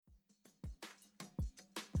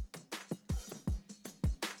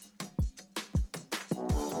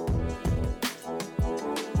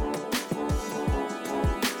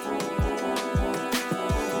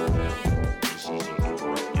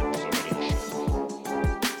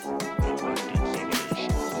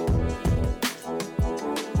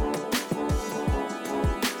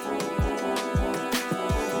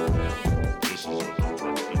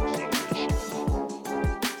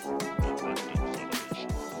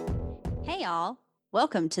all.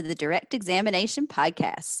 Welcome to the Direct Examination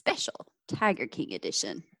Podcast Special Tiger King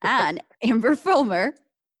Edition. I'm Amber Fulmer.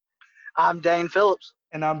 I'm Dane Phillips.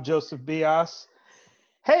 And I'm Joseph Bias.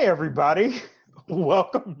 Hey, everybody.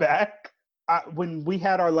 Welcome back. When we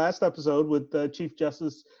had our last episode with Chief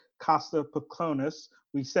Justice Costa Paclonis,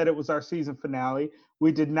 we said it was our season finale.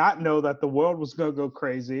 We did not know that the world was going to go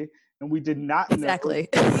crazy. And we did not know. Exactly.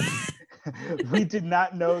 We did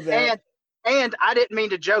not know that. And I didn't mean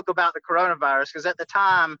to joke about the coronavirus because at the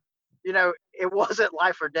time, it wasn't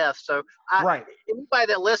life or death. So anybody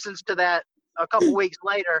that listens to that a couple weeks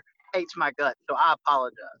later hates my gut. So I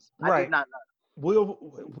apologize. Right. I did not know.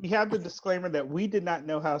 We have the disclaimer that we did not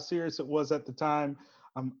know how serious it was at the time.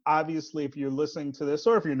 Obviously, if you're listening to this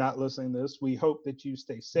or if you're not listening to this, we hope that you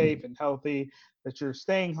stay safe and healthy, that you're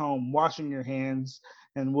staying home, washing your hands,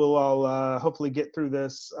 and we'll all hopefully get through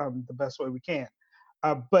this the best way we can.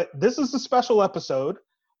 But this is a special episode.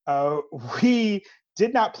 We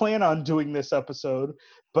did not plan on doing this episode,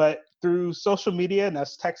 but through social media and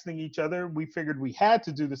us texting each other, we figured we had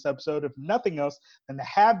to do this episode, if nothing else, than to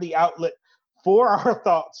have the outlet for our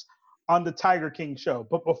thoughts on the Tiger King show.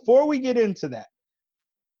 But before we get into that,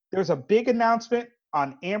 there's a big announcement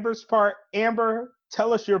on Amber's part. Amber,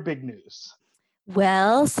 tell us your big news.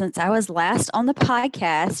 Well, since I was last on the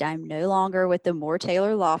podcast, I'm no longer with the Moore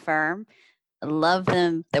Taylor Law Firm. I love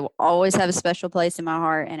them. They will always have a special place in my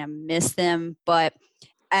heart, and I miss them. But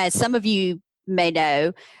as some of you may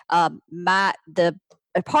know, a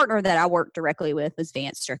partner that I worked directly with was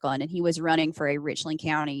Vance Strickland, and he was running for a Richland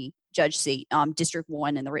County judge seat, District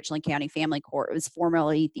 1 in the Richland County Family Court. It was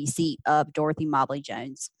formerly the seat of Dorothy Mobley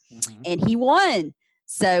Jones, and he won.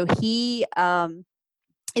 So he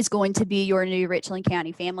is going to be your new Richland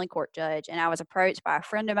County Family Court judge. And I was approached by a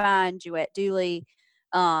friend of mine, Jewett Dooley,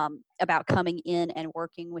 about coming in and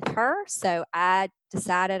working with her. So I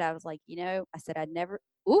decided, I was like, I said I'd never,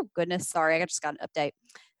 oh goodness, sorry, I just got an update.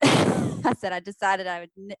 I said I'd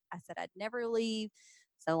never leave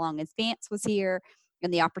so long as Vance was here,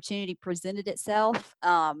 and the opportunity presented itself.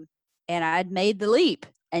 And I'd made the leap.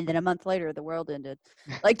 And then a month later, the world ended,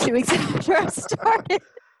 like 2 weeks after I started.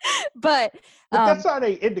 But that's not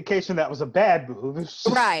an indication that was a bad move.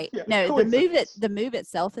 Right. Yeah, no, the move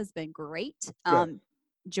itself has been great.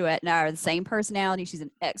 Jewett and I are the same personality. She's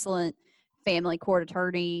an excellent family court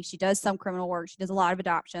attorney. She does some criminal work. She does a lot of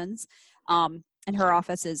adoptions. And her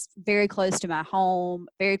office is very close to my home,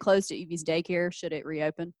 very close to Evie's daycare, should it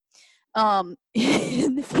reopen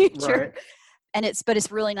in the future. Right. But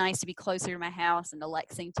it's really nice to be closer to my house and to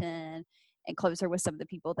Lexington, and closer with some of the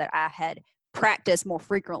people that I had practiced more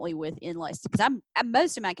frequently with in Lexington, because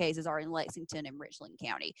most of my cases are in Lexington and Richland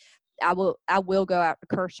County. I will go out to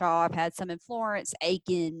Kershaw. I've had some in Florence,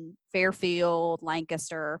 Aiken, Fairfield,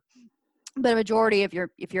 Lancaster, but a majority of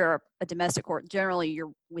if you're a domestic court, generally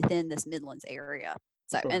you're within this Midlands area.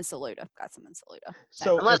 So sure. And Saluda, got some in Saluda.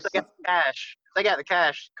 So unless they got the cash, if they got the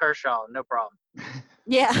cash, Kershaw, no problem.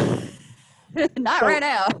 Yeah. Not right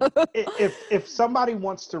now. if somebody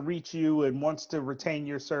wants to reach you and wants to retain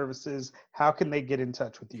your services, how can they get in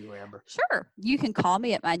touch with you, Amber? Sure. You can call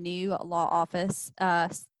me at my new law office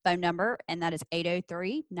phone number, and that is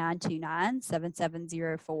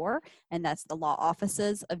 803-929-7704. And that's the law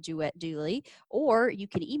offices of Jewett Dooley. Or you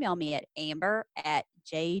can email me at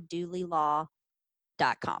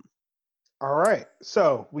amber@jdooleylaw.com. All right.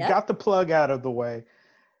 So we got the plug out of the way.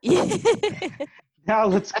 Now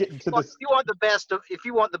let's get into this. If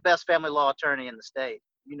you want the best family law attorney in the state,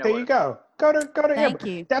 there you go. Go to Thank Amber.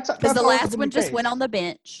 you. That's because the last one just went on the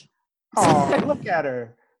bench. Oh, look at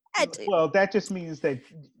her. I do. Well, that just means that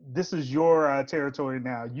this is your territory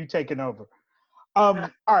now. You taking over. All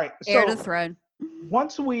right. Heir to the throne.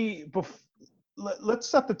 Once let's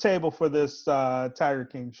set the table for this Tiger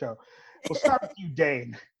King show. We'll start with you,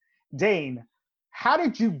 Dane. Dane, how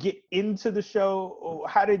did you get into the show?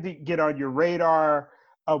 How did it get on your radar?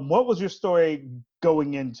 What was your story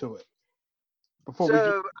going into it?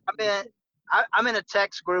 I'm in a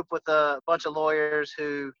text group with a bunch of lawyers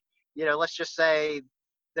who, let's just say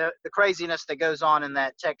the craziness that goes on in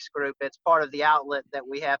that text group, it's part of the outlet that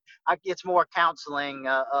we have. It's more counseling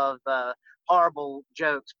of horrible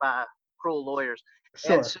jokes by cruel lawyers.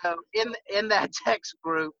 Sure. And so in that text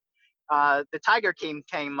group, the Tiger King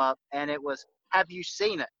came up, and it was, have you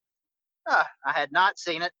seen it? I had not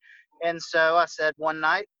seen it. And so I said one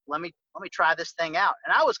night, let me try this thing out.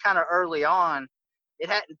 And I was kind of early on. It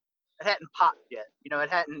hadn't popped yet. It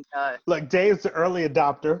hadn't. Like Dave's the early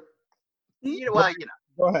adopter.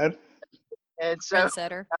 Go ahead. And so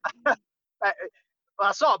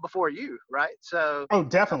I saw it before you, right? So. Oh,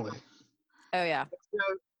 definitely. Oh yeah. So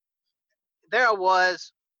there I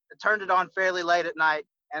was. turned it on fairly late at night,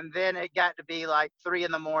 and then it got to be like 3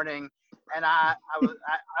 in the morning, and I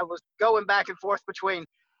was going back and forth between,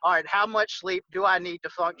 all right, how much sleep do I need to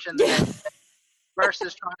function the next day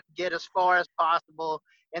versus trying to get as far as possible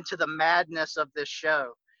into the madness of this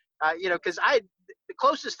show. Because the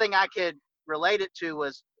closest thing I could relate it to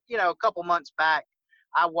was, a couple months back,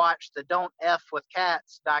 I watched the Don't F with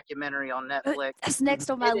Cats documentary on Netflix. That's next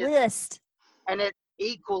on my list. And it's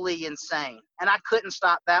equally insane. And I couldn't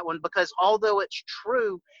stop that one because although it's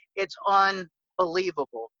true, it's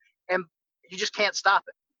unbelievable. And you just can't stop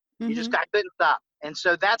it. Mm-hmm. I couldn't stop. And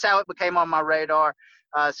so that's how it became on my radar.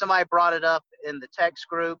 Somebody brought it up in the text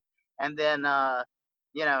group. And then,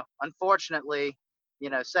 unfortunately,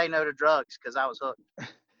 say no to drugs because I was hooked.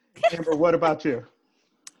 Amber, what about you?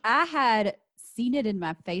 I had seen it in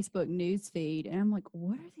my Facebook news feed, and I'm like,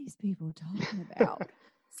 what are these people talking about?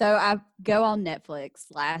 So I go on Netflix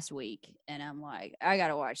last week, and I'm like, I got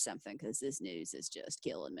to watch something because this news is just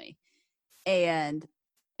killing me. And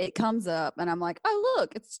it comes up, and I'm like, oh,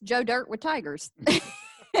 look, it's Joe Dirt with Tigers.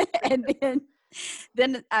 And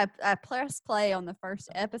then I press play on the first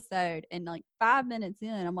episode, and like 5 minutes in,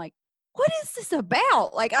 I'm like, what is this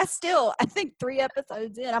about? Like, I think 3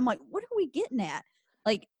 episodes in, I'm like, what are we getting at?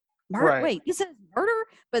 Like, murder. Right. Wait, this is murder,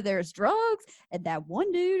 but there's drugs, and that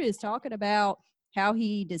one dude is talking about how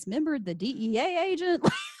he dismembered the DEA agent.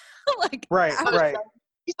 Like, right.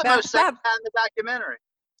 He's the most sad guy in the documentary.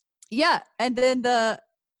 Yeah, and then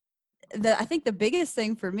I think the biggest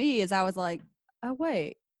thing for me is I was like, oh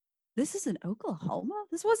wait, this is in Oklahoma?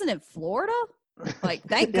 This wasn't in Florida? Like,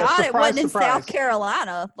 thank God it wasn't in South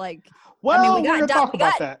Carolina. Like, well, I mean, we're going to talk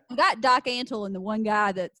about that. We got Doc Antle and the one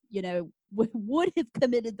guy that, would have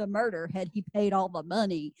committed the murder had he paid all the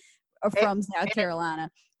money from South Carolina.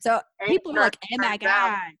 So people are like, oh my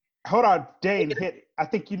God. Hold on, Dane, I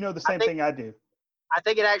think you know the same thing I do. I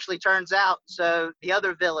think it actually turns out, so the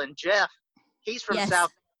other villain, Jeff, he's from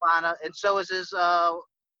South Carolina, and so is his,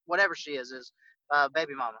 whatever she is, his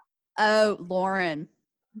baby mama. Oh, Lauren,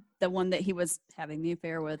 the one that he was having the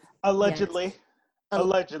affair with. Allegedly. Yes.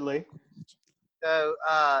 Allegedly. So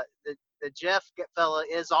the Jeff fella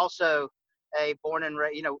is also a born and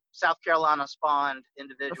raised, South Carolina spawned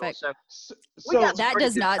individual. Perfect. So that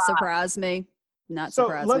does not surprise me.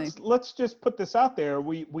 Let's just put this out there.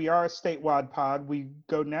 We are a statewide pod. We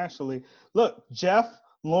go nationally. Look, Jeff,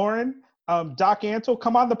 Lauren, Doc Antle,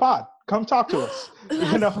 come on the pod. Come talk to us.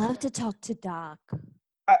 I'd love to talk to Doc.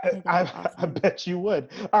 I bet you would.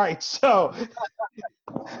 All right, so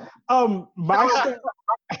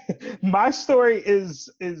my story is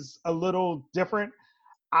a little different.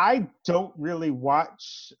 I don't really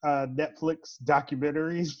watch Netflix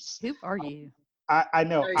documentaries. Who are you? I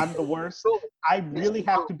know, I'm the worst. I really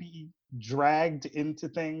have to be dragged into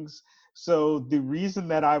things. So the reason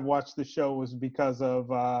that I watched the show was because of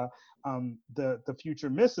the future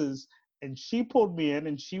missus, and she pulled me in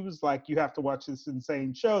and she was like, you have to watch this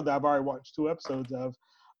insane show that I've already watched 2 episodes of.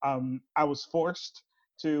 I was forced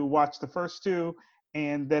to watch the first 2,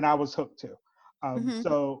 and then I was hooked too.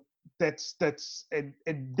 So that's and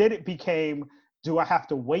then it became, do I have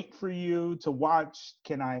to wait for you to watch?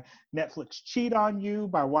 Can I Netflix cheat on you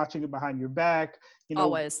by watching it behind your back?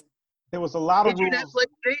 Always. There was a lot of rules. Did you Netflix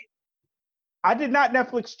cheat? I did not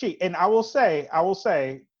Netflix cheat. And I will say,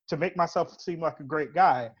 to make myself seem like a great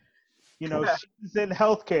guy, she's in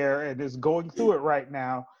healthcare and is going through it right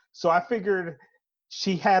now. So I figured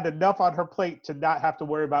she had enough on her plate to not have to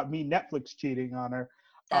worry about me Netflix cheating on her.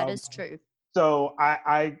 That is true. So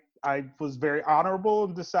I was very honorable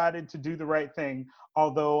and decided to do the right thing,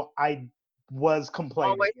 although I was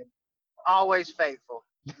complaining. Always faithful.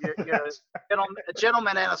 You're a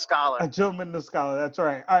gentleman and a scholar. A gentleman and a scholar, that's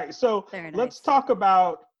right. All right, so let's talk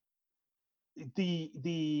about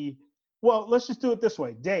well, let's just do it this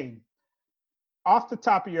way. Dane, off the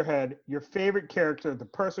top of your head, your favorite character, the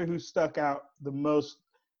person who stuck out the most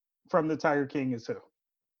from the Tiger King is who?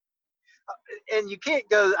 And you can't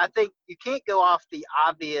go off the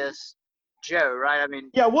obvious Joe, right? I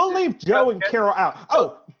mean, yeah, we'll leave Joe and Carol out.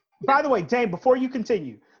 Oh, by the way, Dane, before you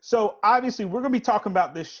continue, so obviously we're going to be talking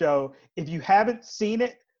about this show. If you haven't seen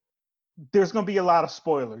it, there's going to be a lot of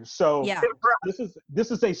spoilers. So yeah.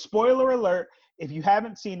 This is a spoiler alert. If you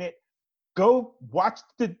haven't seen it, go watch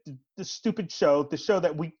the stupid show, the show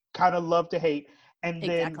that we kind of love to hate, and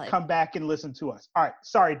then come back and listen to us. All right,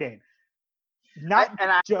 sorry, Dane. Not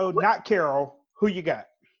Joe, not Carol. Who you got?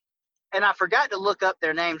 And I forgot to look up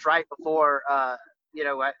their names right before, I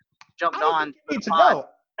jumped on. Need to know.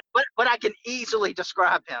 But I can easily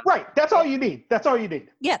describe him. Right. That's all you need.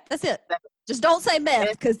 Yeah, that's it. Just don't say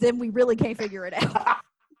meth, because then we really can't figure it out.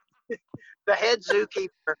 the head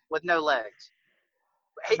zookeeper with no legs.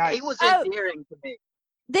 He Nice. was Oh. endearing to me.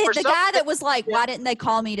 The For guy some that was like, reason- why didn't they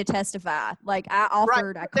call me to testify? Like I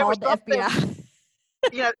offered, I There was called the FBI.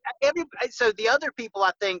 You know, so the other people,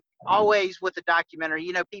 I think, always with the documentary,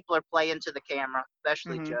 you know, people are playing to the camera,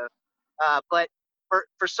 especially Mhm. Joe. But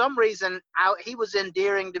for some reason, he was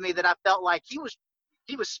endearing to me that I felt like he was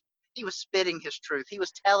spitting his truth. He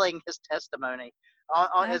was telling his testimony on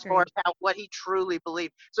I as far agree. as what he truly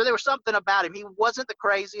believed. So there was something about him. He wasn't the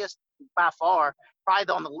craziest by far,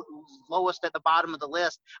 probably on the lowest at the bottom of the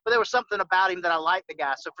list. But there was something about him that I liked the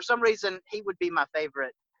guy. So for some reason, he would be my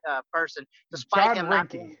favorite person, despite John him not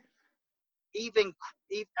Rinke. being even.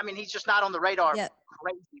 I mean, he's just not on the radar Yeah. of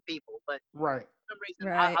crazy people. But Right. for some reason,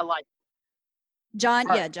 Right. I like. John,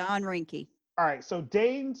 All yeah, right. John Rinke. All right. So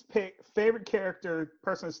Dane's favorite character,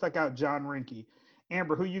 person that stuck out, John Rinke.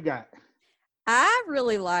 Amber, who you got? I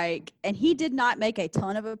really like, and he did not make a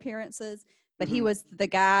ton of appearances, but he Mhm. was the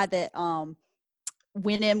guy that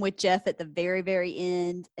went in with Jeff at the very, very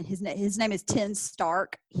end, and his name is Tim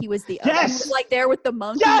Stark. He was the other, he was Yes! like there with the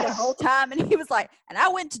monkey the Yes! whole time, and he was like, and I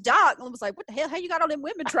went to Doc and was like, what the hell? How you got all them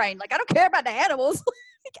women trained? Like I don't care about the animals.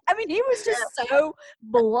 I mean, he was just so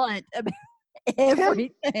blunt about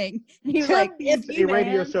everything. He was Tim like, needs if you a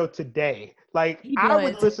radio man, show today. Like He I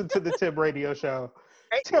would does. listen to the Tim radio show.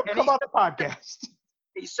 And Tim, he's come on the podcast.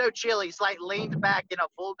 He's so chill. He's like leaned back in a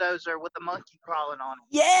bulldozer with a monkey crawling on him.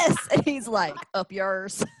 yes, and he's like, up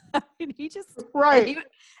yours. I mean, he just and Right.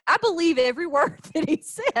 I believe every word that he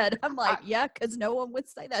said. I'm like, yeah, because no one would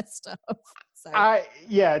say that stuff. So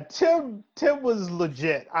Tim was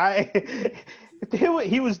legit.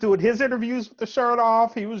 He was doing his interviews with the shirt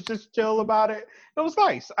off. He was just chill about it. It was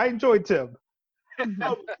nice. I enjoyed Tim.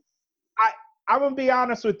 mhm. I'm gonna be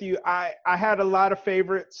honest with you. I had a lot of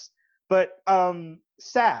favorites, but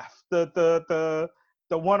Saf, the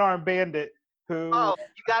one-armed bandit who Oh,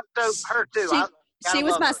 you got her too. she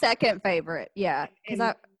was love my her. second favorite. Yeah,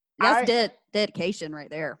 because And that's dedication right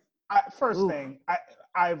there. first Ooh. thing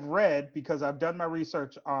I've read, because I've done my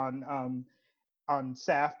research on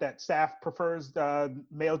Saf, that Saf prefers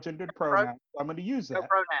male gendered pronouns. So I'm going to use No that.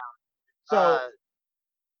 pronoun. So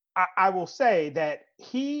I will say that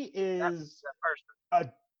he That's is the person.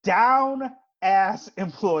 a down ass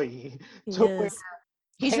employee. He to where is.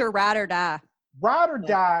 He's your ride or die. ride or Yeah.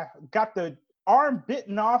 die, got the arm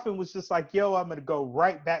bitten off and was just like, yo, I'm going to go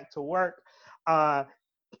right back to work.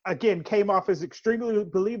 Again, came off as extremely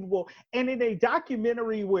believable. And in a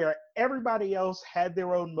documentary where everybody else had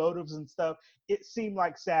their own motives and stuff, it seemed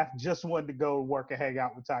like Saf just wanted to go work and hang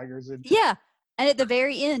out with tigers. And Yeah, and at the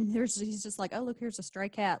very end, he's just like, oh look, here's a stray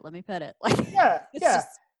cat. Let me pet it. Like yeah, it's yeah. just,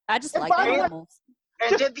 I just And like by the way- animals.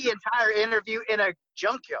 And did the entire interview in a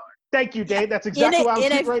junkyard. Thank you, Dave. That's exactly what I was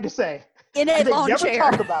getting ready to say. In a And they lawn never chair.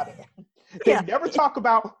 talk about it. They Yeah. never talk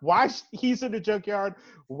about why he's in the junkyard,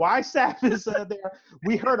 why Saf is there.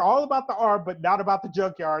 We heard all about the arm, but not about the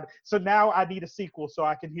junkyard. So now I need a sequel so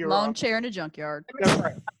I can hear. Lawn chair in a junkyard. That's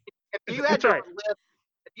right. If you had That's to right. list,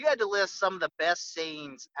 if you had to list some of the best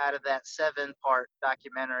scenes out of that 7-part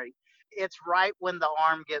documentary, it's right when the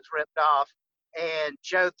arm gets ripped off and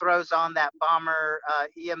Joe throws on that bomber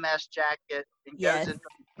EMS jacket and Yes. goes into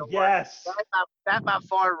the work. Yes. That by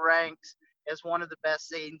far ranks as one of the best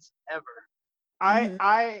scenes ever. Mhm.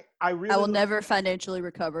 I really I will never financially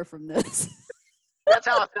recover from this. That's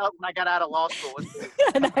how I felt when I got out of law school.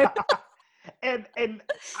 I know. and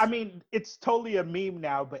I mean, it's totally a meme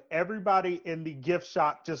now, but everybody in the gift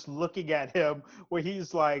shop just looking at him where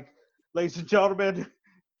he's like, ladies and gentlemen,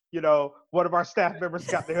 you know, one of our staff members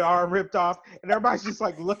got their arm ripped off, and everybody's just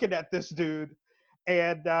like looking at this dude.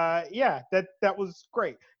 And yeah, that was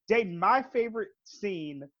great. Dayton, my favorite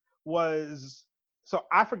scene was, so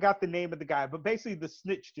I forgot the name of the guy, but basically the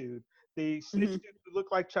snitch dude. The snitch Mhm. dude who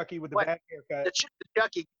looked like Chucky with the What? bad haircut.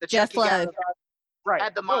 The Jeff Chucky guy Lowe. Right.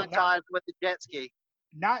 had the Oh, montage with the jet ski.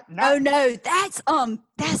 not Oh no, that's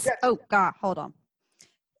Yes. oh god, hold on.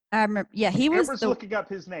 I remember. Yeah, he was. Amber's The, looking up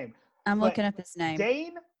his name. I'm but looking up his name.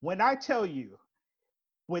 Dane, when I tell you,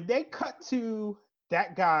 when they cut to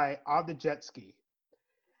that guy on the jet ski,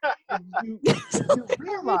 and you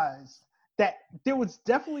realize that there was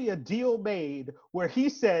definitely a deal made where he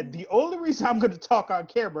said, the only reason I'm going to talk on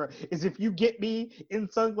camera is if you get me in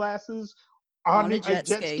sunglasses on a jet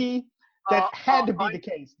ski. That had to be the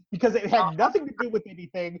case because it had nothing to do with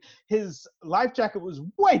anything. His life jacket was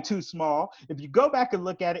way too small. If you go back and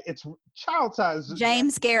look at it, it's child size.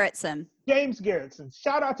 James Garretson. James Garretson.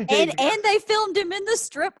 Shout out to James. And they filmed him in the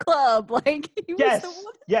strip club. Like he Yes, was the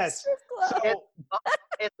one in yes. the strip club. So,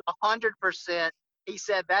 It's 100%. He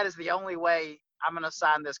said that is the only way I'm going to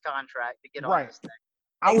sign this contract to get on Right. this thing.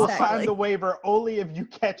 I will sign Exactly. the waiver only if you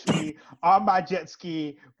catch me on my jet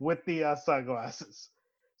ski with the sunglasses.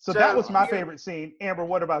 So that So was my you- favorite scene. Amber,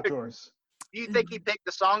 what about yours? Do you think he picked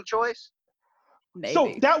the song choice? So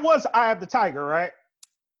Maybe. that was Eye of the Tiger, right?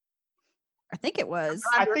 I think it was.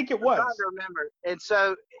 I think it I'm trying was. to remember. And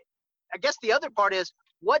so I guess the other part is,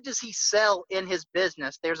 what does he sell in his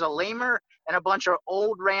business? There's a lemur and a bunch of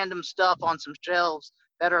old random stuff on some shelves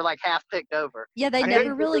that are like half picked over. Yeah, they I never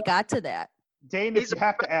think really got to that. Dane, if He's you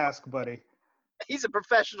have to ask, buddy. he's a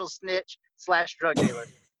professional snitch / drug dealer.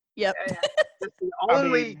 Yep. That's the I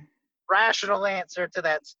only mean, rational answer to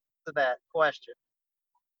that question.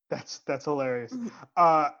 that's hilarious.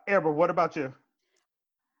 Mhm. Amber, what about you?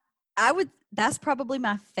 That's probably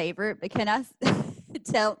my favorite, but can I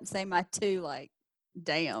say my two, like,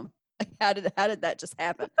 damn, like, how did that just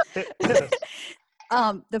happen? Hit us.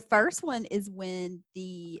 The first one is when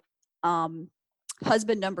the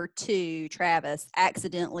husband number 2, Travis,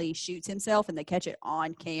 accidentally shoots himself and they catch it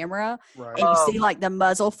on camera Right. and you Oh. see like the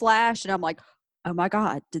muzzle flash and I'm like, oh my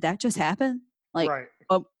God, did that just happen? Like, Right.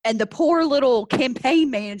 and the poor little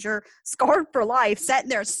campaign manager, scarred for life, sat in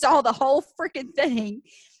there and saw the whole freaking thing.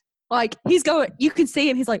 Like, he's going, you can see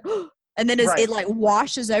him, he's like, and then Right. it like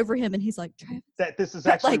washes over him and he's like, Travis, That this is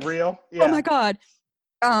actually like, real. Yeah. oh my God.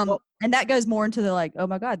 Well- And that goes more into the like, oh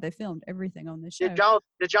my God, they filmed everything on this show. Did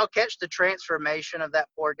y'all catch the transformation of that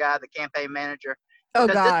poor guy, the campaign manager? Oh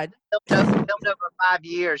Because God. filmed over 5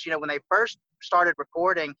 years. When they first started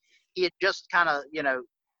recording, he had just kind of,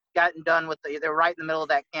 gotten done with they were right in the middle of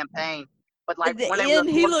that campaign. But like At the when they were end,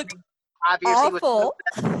 he recording looked 5 years, he was awful.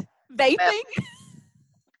 so Vaping.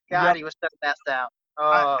 God, Yep. he was so messed out.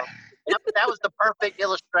 Oh, that was the perfect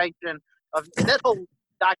illustration of that whole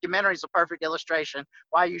documentary is a perfect illustration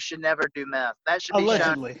why you should never do meth. That should be shown.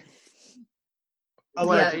 Allegedly. Yeah,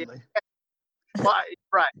 Allegedly. Why,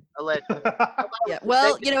 right, allegedly. Yeah.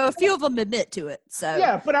 Well, a few of them admit to it. So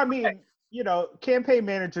Yeah, but I mean, campaign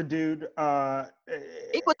manager dude,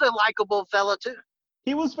 He was a likable fella too.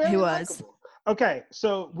 he was very He was. likable. Okay,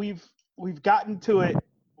 so we've gotten to it.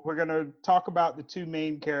 We're gonna talk about the two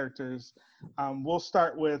main characters. We'll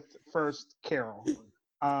start with first Carol.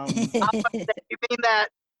 You mean that?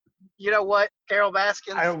 You know what, Carol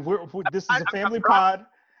Baskins? This is a family I'm trying- pod.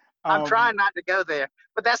 I'm trying not to go there,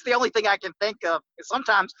 but that's the only thing I can think of.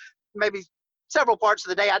 Sometimes, maybe several parts of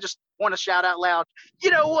the day, I just want to shout out loud.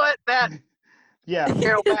 You know what? That Yeah,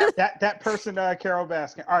 Carol Baskins. that person, Carol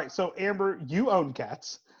Baskin. All right, so Amber, you own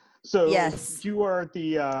cats, so Yes. you are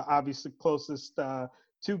the obviously closest to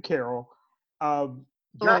Carol. Your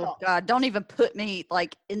Oh God, don't even put me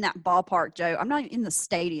like in that ballpark, Joe. I'm not even in the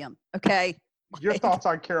stadium. Okay. your thoughts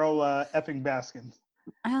on Carol effing Baskin?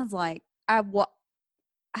 I was like,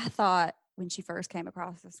 I thought when she first came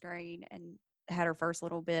across the screen and had her first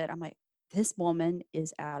little bit, I'm like, this woman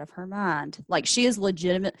is out of her mind. Like, she is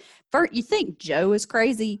legitimate. First, you think Joe is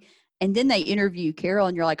crazy, and then they interview Carol,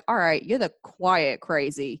 and you're like, all right, you're the quiet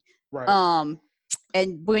crazy. Right.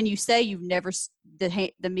 And when you say you've never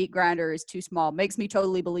the meat grinder is too small, makes me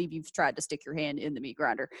totally believe you've tried to stick your hand in the meat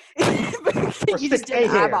grinder. Or You stick just a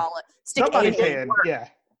didn't hand. eyeball it. Stick Somebody's a hand. Yeah.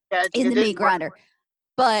 Yeah, in it the didn't meat work. grinder.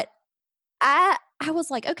 But I was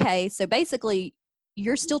like, okay, so basically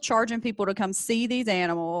you're still charging people to come see these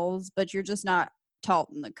animals, but you're just not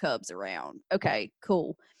toting the cubs around. Okay,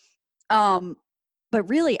 cool. But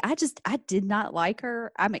really, I did not like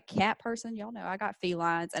her. I'm a cat person. Y'all know I got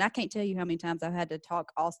felines, and I can't tell you how many times I've had to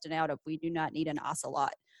talk Austin out of we do not need an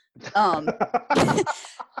ocelot.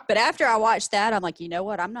 But after I watched that, I'm like, you know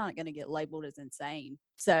what? I'm not going to get labeled as insane.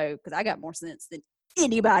 So, because I got more sense than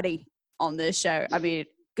anybody on this show. I mean,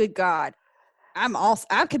 good God.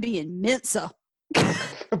 I could be in Mensa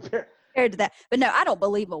compared to that. But no, I don't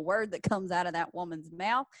believe a word that comes out of that woman's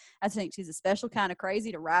mouth. I think she's a special kind of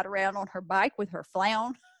crazy to ride around on her bike with her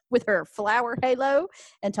flower halo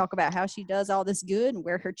and talk about how she does all this good and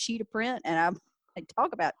wear her cheetah print. And I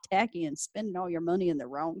talk about tacky and spending all your money in the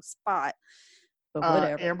wrong spot. But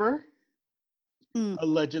whatever. Amber,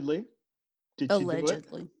 allegedly, did she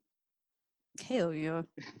Allegedly. Hell yeah.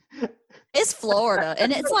 It's Florida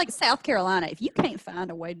and it's like South Carolina. If you can't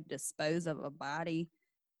find a way to dispose of a body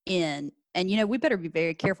and we better be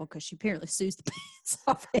very careful because she apparently sues the pants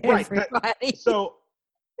off Right, everybody. So,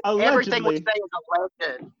 Everything we allegedly, say is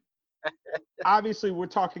alleged. obviously, we're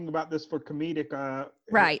talking about this for comedic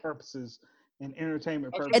Right. purposes and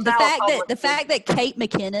entertainment And purposes. And Now the fact that Kate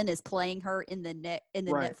McKinnon is playing her in the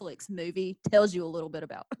Right. Netflix movie tells you a little bit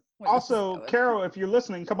about where this is Also, going. Carol, if you're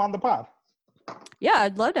listening, come on the pod. Yeah,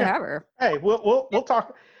 I'd love to Yeah. have her. Hey, we'll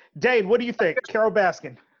talk. Dane, what do you think? Carol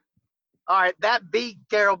Baskin. All right, that beat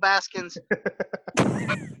Carol Baskins.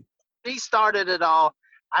 She started it all.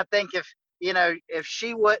 I think if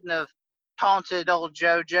she wouldn't have taunted old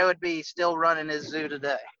Joe, Joe would be still running his zoo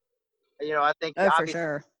today. I think Oh, for obviously,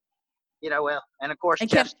 sure. well, and of course, And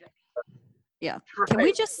Jeff's. can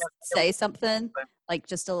we just say something, like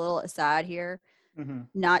just a little aside here,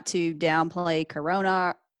 not to downplay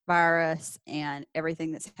coronavirus and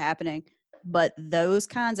everything that's happening, but those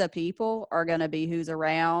kinds of people are going to be who's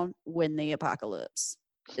around when the apocalypse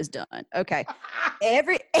is done. Okay.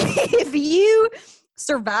 If you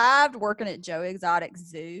survived working at Joe Exotic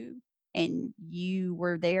Zoo and you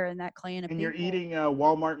were there in that clan of and people, you're eating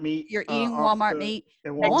Walmart meat. You're eating Walmart meat.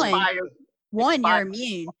 One, you're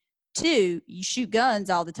immune. 2, you shoot guns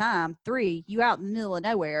all the time. 3, you out in the middle of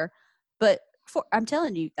nowhere. But I'm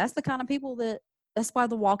telling you, that's the kind of people that's why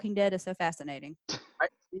The Walking Dead is so fascinating.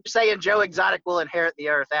 You're saying Joe Exotic will inherit the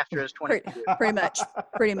earth after his 20 years.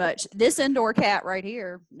 Pretty much. This indoor cat right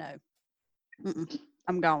here, no.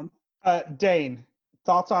 I'm gone. Dane,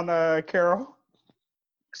 thoughts on Carol?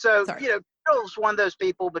 So, Carol's one of those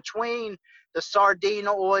people between the sardine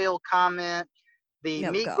oil comment, the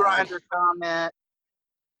meat grinder comment,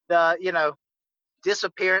 the,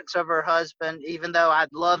 disappearance of her husband, even though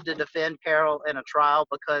I'd love to defend Carol in a trial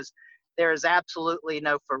because there is absolutely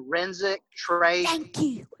no forensic, trace,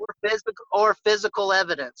 or physical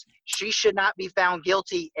evidence. She should not be found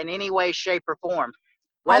guilty in any way, shape, or form.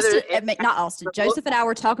 Not Austin. Joseph and I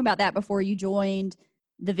were talking about that before you joined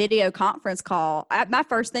the video conference call. My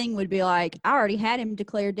first thing would be like, I already had him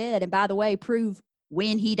declared dead. And by the way, prove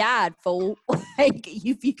when he died, fool. Like,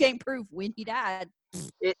 if you can't prove when he died.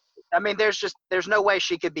 There's no way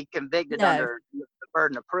she could be convicted under the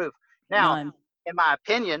burden of proof. Now, in my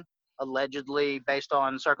opinion, allegedly based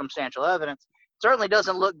on circumstantial evidence, certainly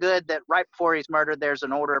doesn't look good that right before he's murdered, there's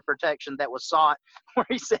an order of protection that was sought where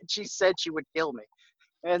she said she would kill me.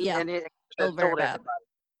 And it told everybody.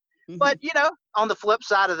 But, on the flip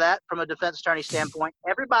side of that, from a defense attorney standpoint,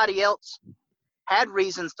 everybody else had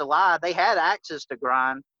reasons to lie. They had axes to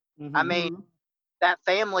grind. I mean, that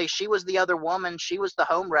family, she was the other woman. She was the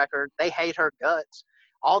home wrecker. They hate her guts.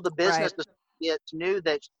 All the business associates knew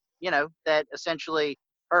that, that essentially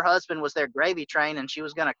her husband was their gravy train and she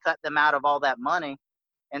was going to cut them out of all that money.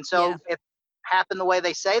 And so if it happened the way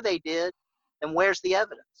they say they did, then where's the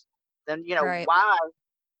evidence? Then, why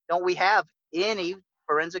don't we have any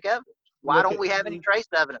forensic evidence? Why don't we have any trace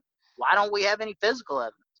evidence? Why don't we have any physical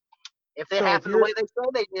evidence? If it happened the way they say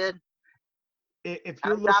they did. If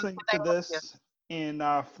you're listening to this in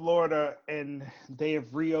Florida and they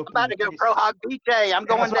have reopened, I'm about to go Pro Hog BJ. I'm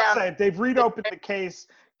going down. They've reopened the case.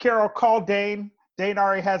 Carol, call Dane. Dane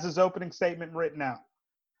already has his opening statement written out.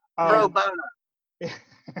 Pro bono.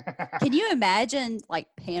 Can you imagine like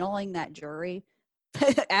paneling that jury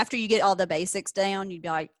after you get all the basics down? You'd be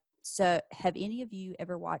like, so have any of you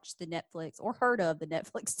ever watched the Netflix or heard of the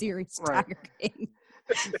Netflix series Tiger King?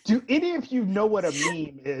 Do any of you know what a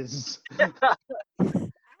meme is? I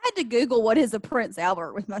had to Google what is a Prince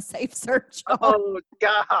Albert with my safe search on. Oh,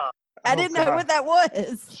 God. I didn't know what that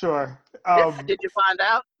was. Sure. Did you find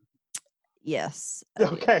out? Yes.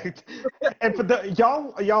 Okay. And for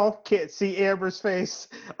y'all can't see Amber's face.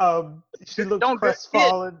 She looks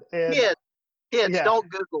crestfallen. Kids, don't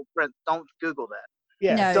Google Prince. Don't Google that.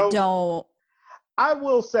 Yeah, no, don't. I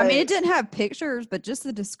will say. I mean, it didn't have pictures, but just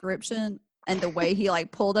the description and the way he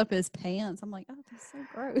like pulled up his pants. I'm like, oh, that's so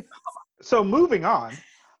gross. So moving on,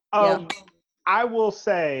 I will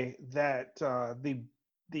say that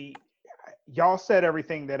the y'all said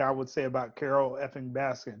everything that I would say about Carol effing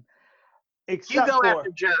Baskin. You go after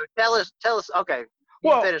Joe. Tell us. Okay.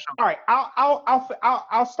 Well, finish all right.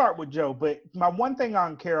 I'll start with Joe, but my one thing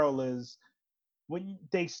on Carol is when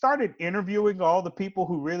they started interviewing all the people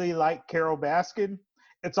who really like Carol Baskin,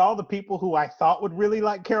 it's all the people who I thought would really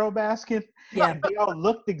like Carol Baskin. Yeah. And they all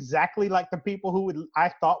looked exactly like the people who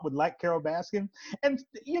I thought would like Carol Baskin. And,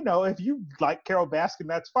 if you like Carol Baskin,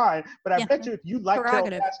 that's fine. But I bet you if you like Carol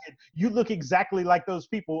Baskin, you look exactly like those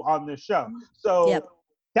people on this show. So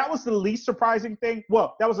that was the least surprising thing.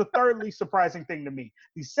 Well, that was the third least surprising thing to me.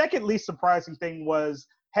 The second least surprising thing was,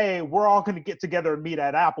 hey, we're all going to get together and meet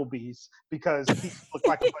at Applebee's because people look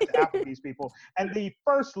like a bunch of Applebee's people. And the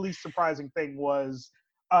first least surprising thing was,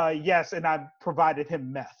 yes, and I provided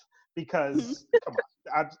him meth because, come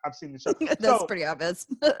on, I've seen the show. That's pretty obvious.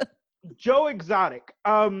 Joe Exotic,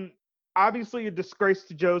 obviously a disgrace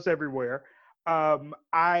to Joes everywhere.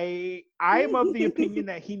 I am of the opinion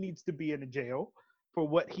that he needs to be in a jail for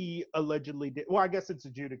what he allegedly did. Well, I guess it's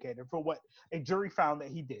adjudicated for what a jury found that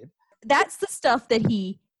he did. That's the stuff that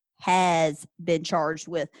he has been charged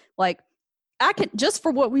with. Like, I can, just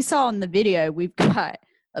for what we saw in the video, we've got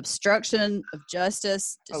obstruction of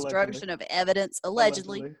justice, destruction of evidence,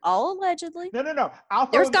 allegedly. All allegedly. No.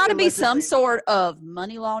 There's got to be some sort of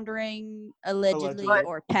money laundering, allegedly.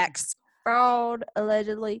 Or tax fraud,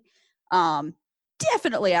 allegedly.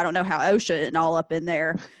 Definitely, I don't know how OSHA and all up in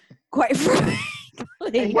there, quite frankly.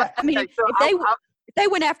 I mean, if they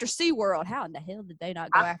went after SeaWorld, how in the hell did they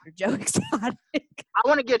not go after Joe Exotic? I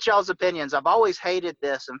want to get y'all's opinions. I've always hated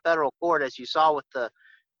this in federal court, as you saw with the,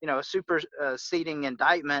 superseding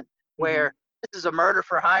indictment, where this is a murder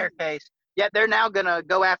for hire case. Yet they're now going to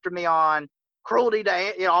go after me on cruelty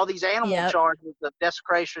to all these animal charges of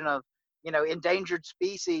desecration of endangered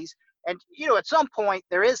species. And at some point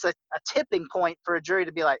there is a tipping point for a jury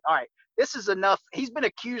to be like, all right, this is enough. He's been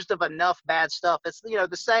accused of enough bad stuff. It's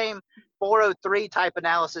the same 403 type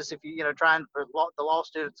analysis. If trying for the law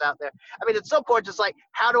students out there. I mean, at some point, it's like,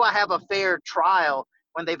 how do I have a fair trial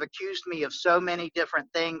when they've accused me of so many different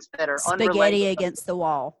things that are spaghetti unrelated against the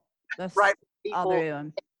wall? That's right. All they're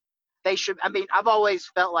doing. They should. I mean, I've always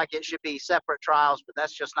felt like it should be separate trials, but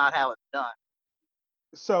that's just not how it's done.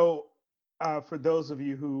 So, for those of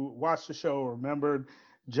you who watched the show or remembered,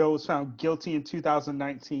 Joe was found guilty in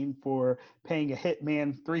 2019 for paying a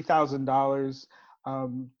hitman $3,000.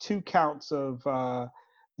 2 counts of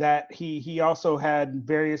that. He also had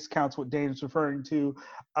various counts, what Dana's referring to,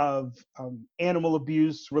 of animal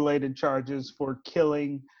abuse related charges for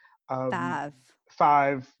killing 5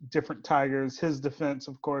 different tigers. His defense,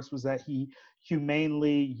 of course, was that he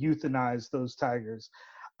humanely euthanized those tigers.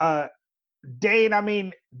 Dane, I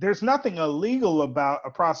mean, there's nothing illegal about a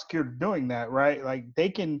prosecutor doing that, right? Like they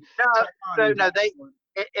can. No. They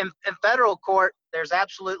in federal court, there's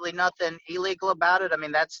absolutely nothing illegal about it. I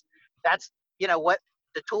mean, that's what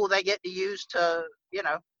the tool they get to use to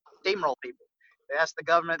steamroll people. That's the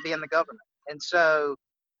government being the government, and so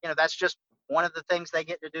that's just one of the things they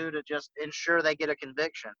get to do to just ensure they get a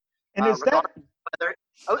conviction. And is that?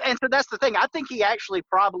 And so that's the thing. I think he actually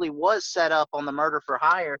probably was set up on the murder for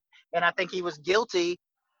hire, and I think he was guilty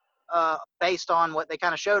based on what they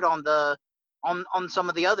kind of showed on some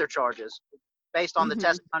of the other charges, based on the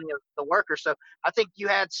testimony of the worker. So I think you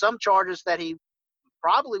had some charges that he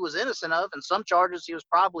probably was innocent of, and some charges he was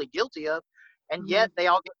probably guilty of, and yet they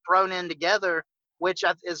all get thrown in together, which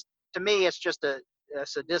is, to me, it's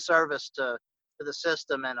a disservice to the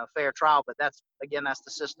system and a fair trial. But that's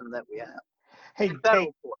the system that we have. Hey, in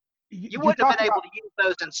federal court. You wouldn't have been able to use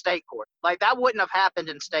those in state court. Like that wouldn't have happened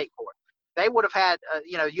in state court. They would have had,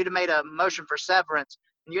 you'd have made a motion for severance,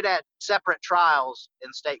 and you'd had separate trials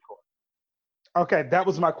in state court. Okay, that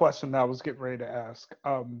was my question that I was getting ready to ask.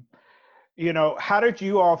 How did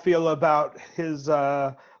you all feel about his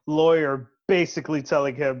lawyer basically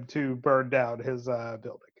telling him to burn down his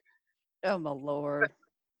building? Oh my Lord.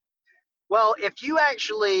 Well, if you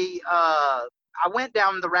actually, I went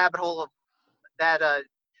down the rabbit hole of that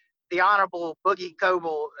the Honorable Boogie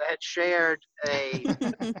Coble had shared a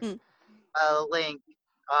link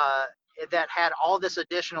that had all this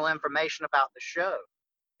additional information about the show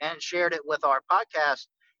and shared it with our podcast.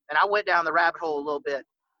 And I went down the rabbit hole a little bit.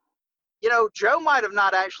 Joe might have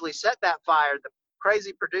not actually set that fire. The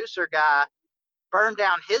crazy producer guy burned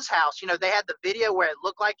down his house. They had the video where it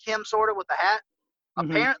looked like him sort of with the hat.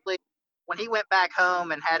 Apparently, when he went back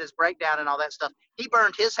home and had his breakdown and all that stuff, he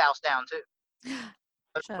burned his house down too.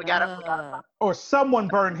 We got or someone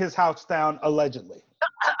burned his house down allegedly.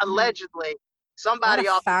 Allegedly, somebody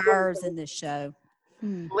off fires in this show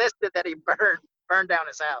listed that he burned down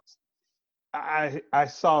his house. I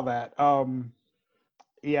saw that.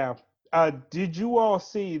 Yeah. Did you all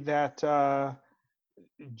see that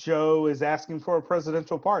Joe is asking for a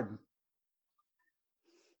presidential pardon?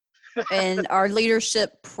 And our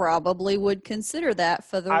leadership probably would consider that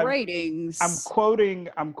for the ratings. I'm quoting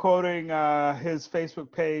his Facebook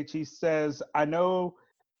page. He says, "I know,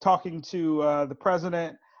 talking to the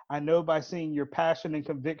president, I know by seeing your passion and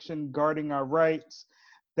conviction guarding our rights,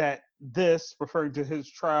 that this," referring to his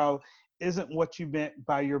trial, "isn't what you meant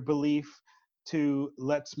by your belief to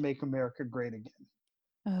let's make America great again."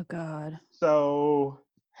 Oh God. So,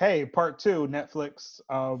 hey, part 2, Netflix.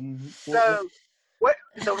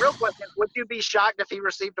 The real question, would you be shocked if he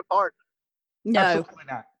received a pardon? No. Absolutely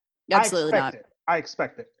not. Absolutely not. I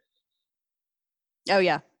expect it. Oh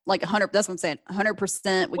yeah. Like 100, that's what I'm saying.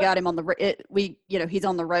 100%. We got him on he's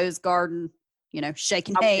on the Rose Garden,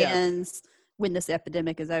 shaking hands when this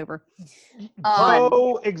epidemic is over.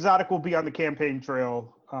 Joe Exotic will be on the campaign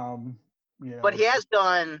trail. But he has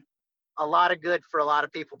done a lot of good for a lot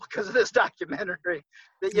of people because of this documentary.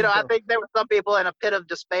 I think there were some people in a pit of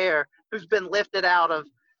despair who's been lifted out of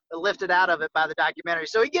it by the documentary.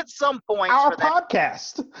 So he gets some points for that.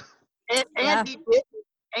 Podcast. And he did.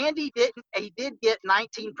 Andy didn't. He did get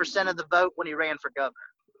 19% of the vote when he ran for governor.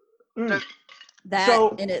 Mm. That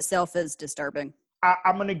So- in itself is disturbing.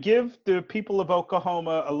 I'm going to give the people of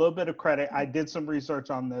Oklahoma a little bit of credit. I did some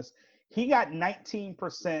research on this. He got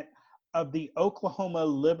 19% of the Oklahoma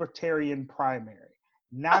Libertarian primary,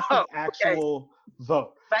 not the actual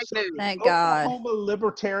vote. Fake So news. Thank God. Oklahoma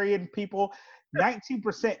Libertarian people,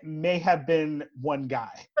 19% may have been one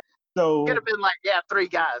guy. So Could have been like, yeah, 3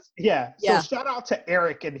 guys. yeah. So Yeah. shout out to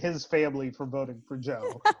Eric and his family for voting for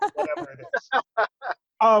Joe, whatever it is.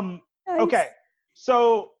 Okay.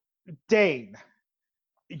 So Dane,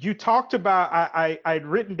 you talked about I'd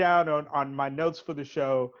written down on my notes for the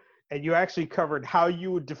show, and you actually covered how you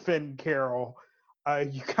would defend Carol.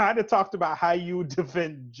 You kind of talked about how you would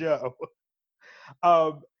defend Joe.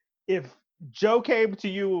 If Joe came to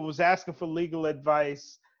you and was asking for legal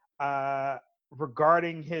advice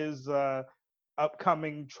regarding his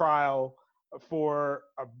upcoming trial for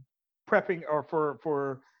prepping or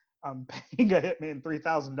for paying a hitman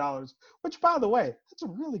 $3,000, which, by the way, that's a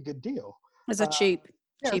really good deal. It's a cheap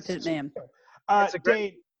Yeah, it's a hitman. deal. It's a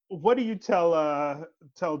great- Dane, what do you tell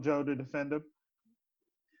Joe to defend him?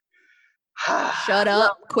 Shut Well,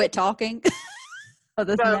 up. Quit talking.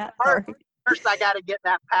 Other than So, that, sorry. first I got to get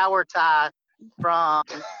that power tie from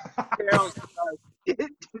Carol's,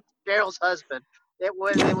 Carol's husband. It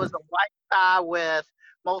was a white tie with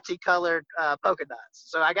multicolored polka dots.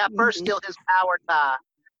 So I got first Mhm. steal his power tie,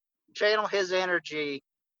 channel his energy,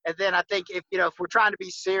 and then I think if we're trying to be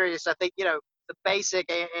serious, I think the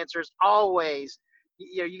basic answer is always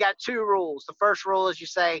you got 2 rules. The first rule is you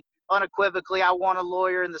say unequivocally, I want a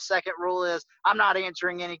lawyer, and the second rule is I'm not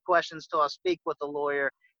answering any questions till I speak with a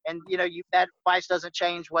lawyer. And that advice doesn't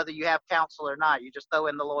change whether you have counsel or not. You just throw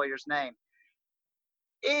in the lawyer's name.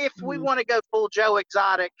 If we Mhm. want to go full Joe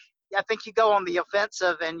Exotic, I think you go on the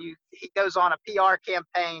offensive, and he goes on a PR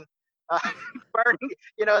campaign, burning,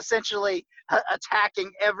 essentially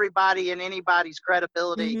attacking everybody and anybody's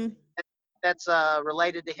credibility Mhm. that's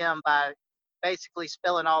related to him by basically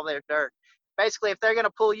spilling all their dirt. Basically, if they're going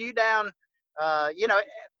to pull you down,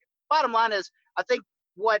 bottom line is, I think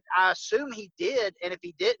what I assume he did, and if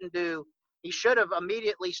he didn't do, he should have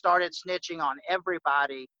immediately started snitching on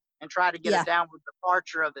everybody and try to get Yeah. a downward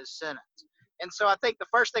departure of his sentence. And so I think the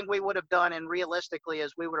first thing we would have done, and realistically,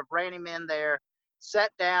 is we would have ran him in there,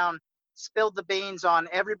 sat down, spilled the beans on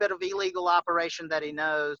every bit of illegal operation that he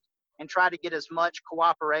knows, and try to get as much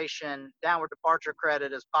cooperation, downward departure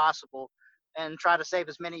credit as possible, and try to save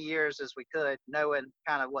as many years as we could, knowing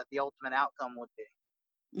kind of what the ultimate outcome would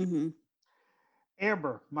be. Mhm.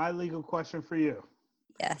 Amber, my legal question for you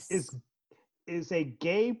Yes. is a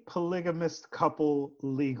gay polygamist couple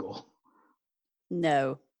legal?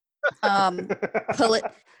 No. Poli-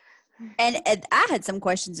 and I had some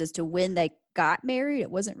questions as to when they got married.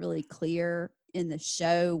 It wasn't really clear in the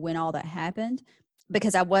show when all that happened,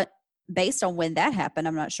 because based on when that happened,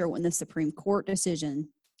 I'm not sure when the Supreme Court decision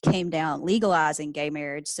came down legalizing gay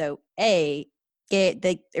marriage. So the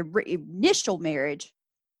initial marriage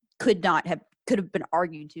could have been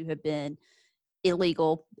argued to have been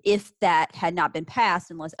illegal if that had not been passed,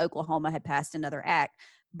 unless Oklahoma had passed another act.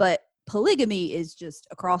 But polygamy is just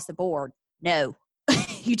across the board. No,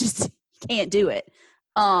 you just can't do it.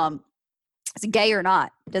 It's gay or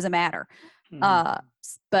not, doesn't matter.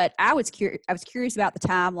 But I was curious about the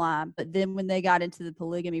timeline. But then when they got into the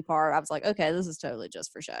polygamy part, I was like, okay, this is totally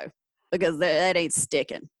just for show, because that ain't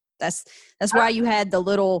sticking. That's why you had the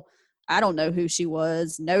little, I don't know who she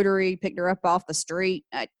was, notary picked her up off the street,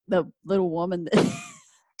 the little woman that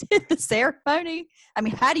did the ceremony. I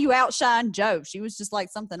mean, how do you outshine Joe? She was just like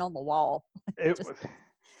something on the wall. It Just- was-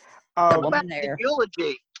 What woman about there. the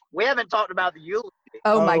eulogy? We haven't talked about the eulogy.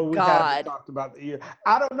 Oh my we haven't God. talked about the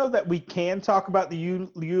I don't know that we can talk about the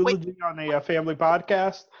eulogy on a family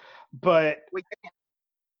podcast, but We can't.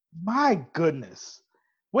 my goodness,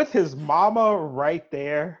 with his mama right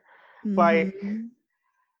there, like, Mhm.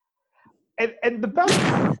 and the best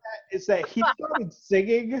part of that is that he started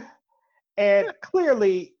singing, and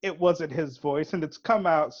clearly it wasn't his voice, and it's come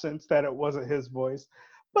out since that it wasn't his voice.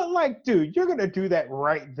 But like, dude, you're gonna do that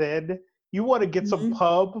right then? You want to get some Mhm.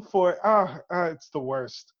 pub for? It's the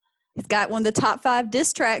worst. He's got one of the top 5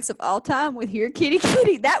 diss tracks of all time with "Here Kitty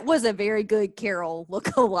Kitty." That was a very good Carol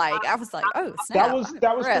look-alike. I was like, oh, snap. That was I'm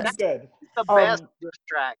pretty impressed. good. The best diss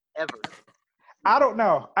track ever. I don't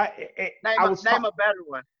know. Name I a was name a better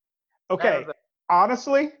one. okay. Name a-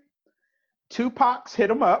 Honestly, Tupac's "Hit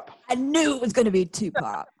 'Em Up." I knew it was going to be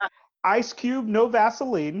Tupac. Ice Cube, "No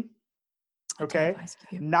Vaseline." Okay. Ice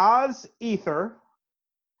Cube. Nas, "Ether."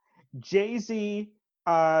 Jay-Z,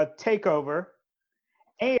 "Takeover."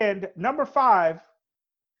 And number 5,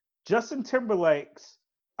 Justin Timberlake's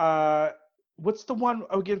what's the one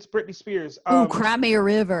against Britney Spears? Ooh, Cry Me a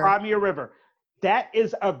River. Cry Me a River. That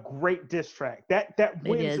is a great diss track. That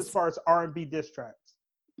wins as is. far as R&B diss tracks.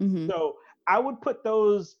 Mhm. So I would put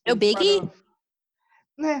those. No in front Biggie? of-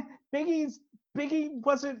 Nah, Biggie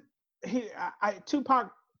wasn't.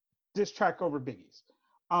 Tupac diss track over Biggie's.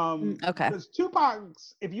 Okay. Because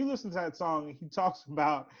Tupac's, if you listen to that song, he talks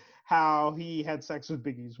about how he had sex with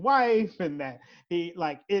Biggie's wife and that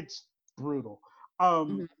it's brutal.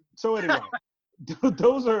 Mhm. So anyway,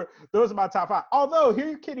 those are my top 5. Although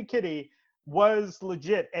Here Kitty Kitty was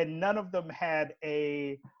legit, and none of them had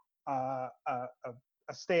a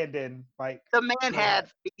stand-in like The man had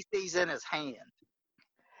feces in his hand.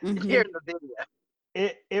 Mhm. Here in the video.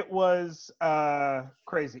 it was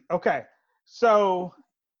crazy. Okay, so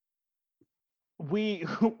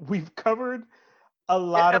we've covered a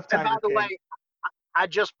lot of And by Tiger the King. way, I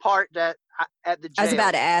just parked at the jail. I was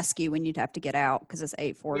about to ask you when you'd have to get out because it's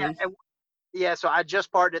 8:40. Yeah, so I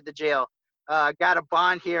just parked at the jail. Got a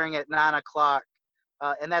bond hearing at 9:00,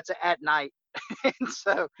 and that's at night. And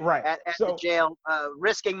so Right. at the jail,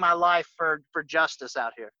 risking my life for justice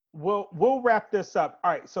out here. We'll wrap this up.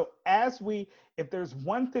 All right. So if there's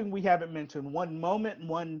one thing we haven't mentioned, one moment,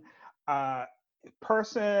 one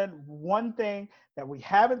person, one thing that we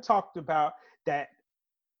haven't talked about that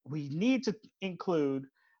we need to include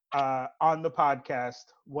on the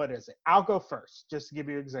podcast, what is it? I'll go first, just to give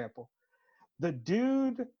you an example. The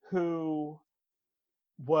dude who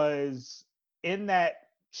was in that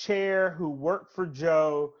chair, who worked for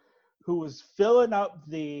Joe, who was filling up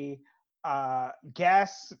the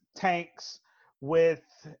gas tanks with,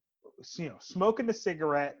 smoking a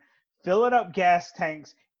cigarette, filling up gas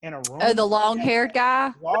tanks in a room. Oh, the long-haired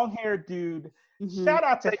guy? Long-haired dude. Mhm. Shout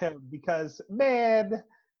out to him because, man,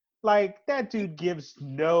 like, that dude gives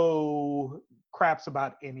no craps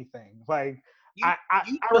about anything. Like,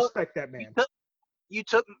 I respect that man. You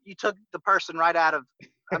took the person right out of.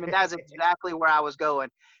 I mean, that's exactly where I was going.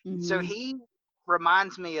 So Mhm. he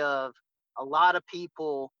reminds me of a lot of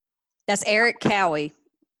people That's Eric Cowie.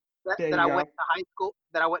 that I went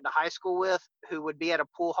to high school with, who would be at a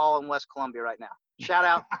pool hall in West Columbia right now. Shout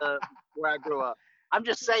out to where I grew up. I'm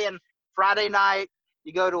just saying, Friday night,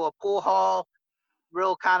 you go to a pool hall,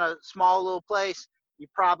 real kind of small little place, you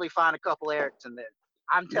probably find a couple Erics in there.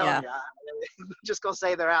 I'm telling you, I'm just gonna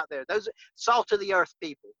say they're out there. Those are salt of the earth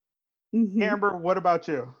people. Mhm. Amber, what about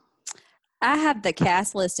you? I have the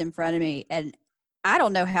cast list in front of me, and I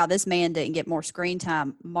don't know how this man didn't get more screen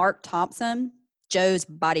time. Mark Thompson, Joe's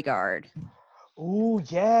bodyguard. Ooh,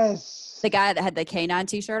 yes. The guy that had the K9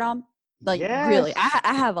 t-shirt on. Like, Yes. really,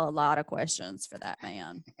 I have a lot of questions for that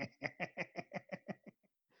man.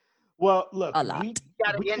 Well, look, A lot.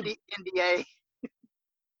 Got an NDA.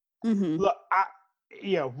 Mhm. Look,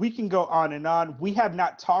 we can go on and on. We have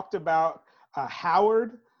not talked about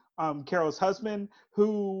Howard, Carol's husband,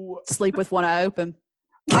 who Sleep with one eye open,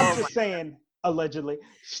 I'm just saying, allegedly.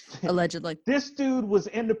 allegedly. This dude was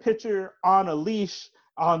in the picture on a leash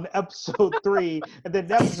on episode 3, and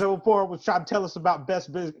then episode 4 was trying to tell us about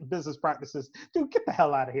best business practices. Dude, get the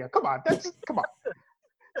hell out of here! Come on.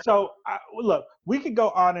 So, look, we could go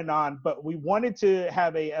on and on, but we wanted to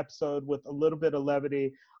have a episode with a little bit of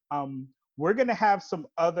levity. We're going to have some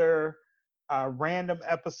other random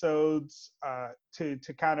episodes to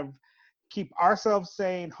kind of keep ourselves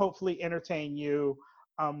sane, hopefully entertain you.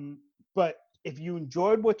 But if you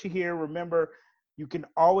enjoyed what you hear, remember, you can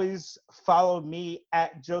always follow me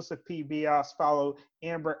at Joseph P. Bios, follow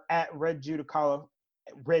Amber at Red Judicata,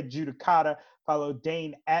 follow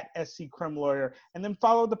Dane at SC Crim Lawyer, and then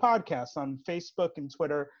follow the podcast on Facebook and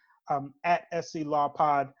Twitter at SC Law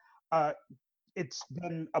Pod. It's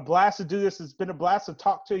been a blast to do this. It's been a blast to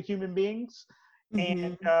talk to human beings.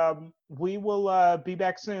 Mhm. And we will be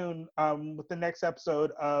back soon with the next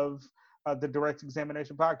episode of the Direct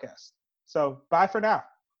Examination Podcast. So bye for now.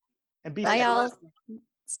 And be Bye, safe. y'all.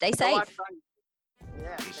 Stay Go safe. out,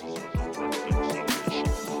 yeah.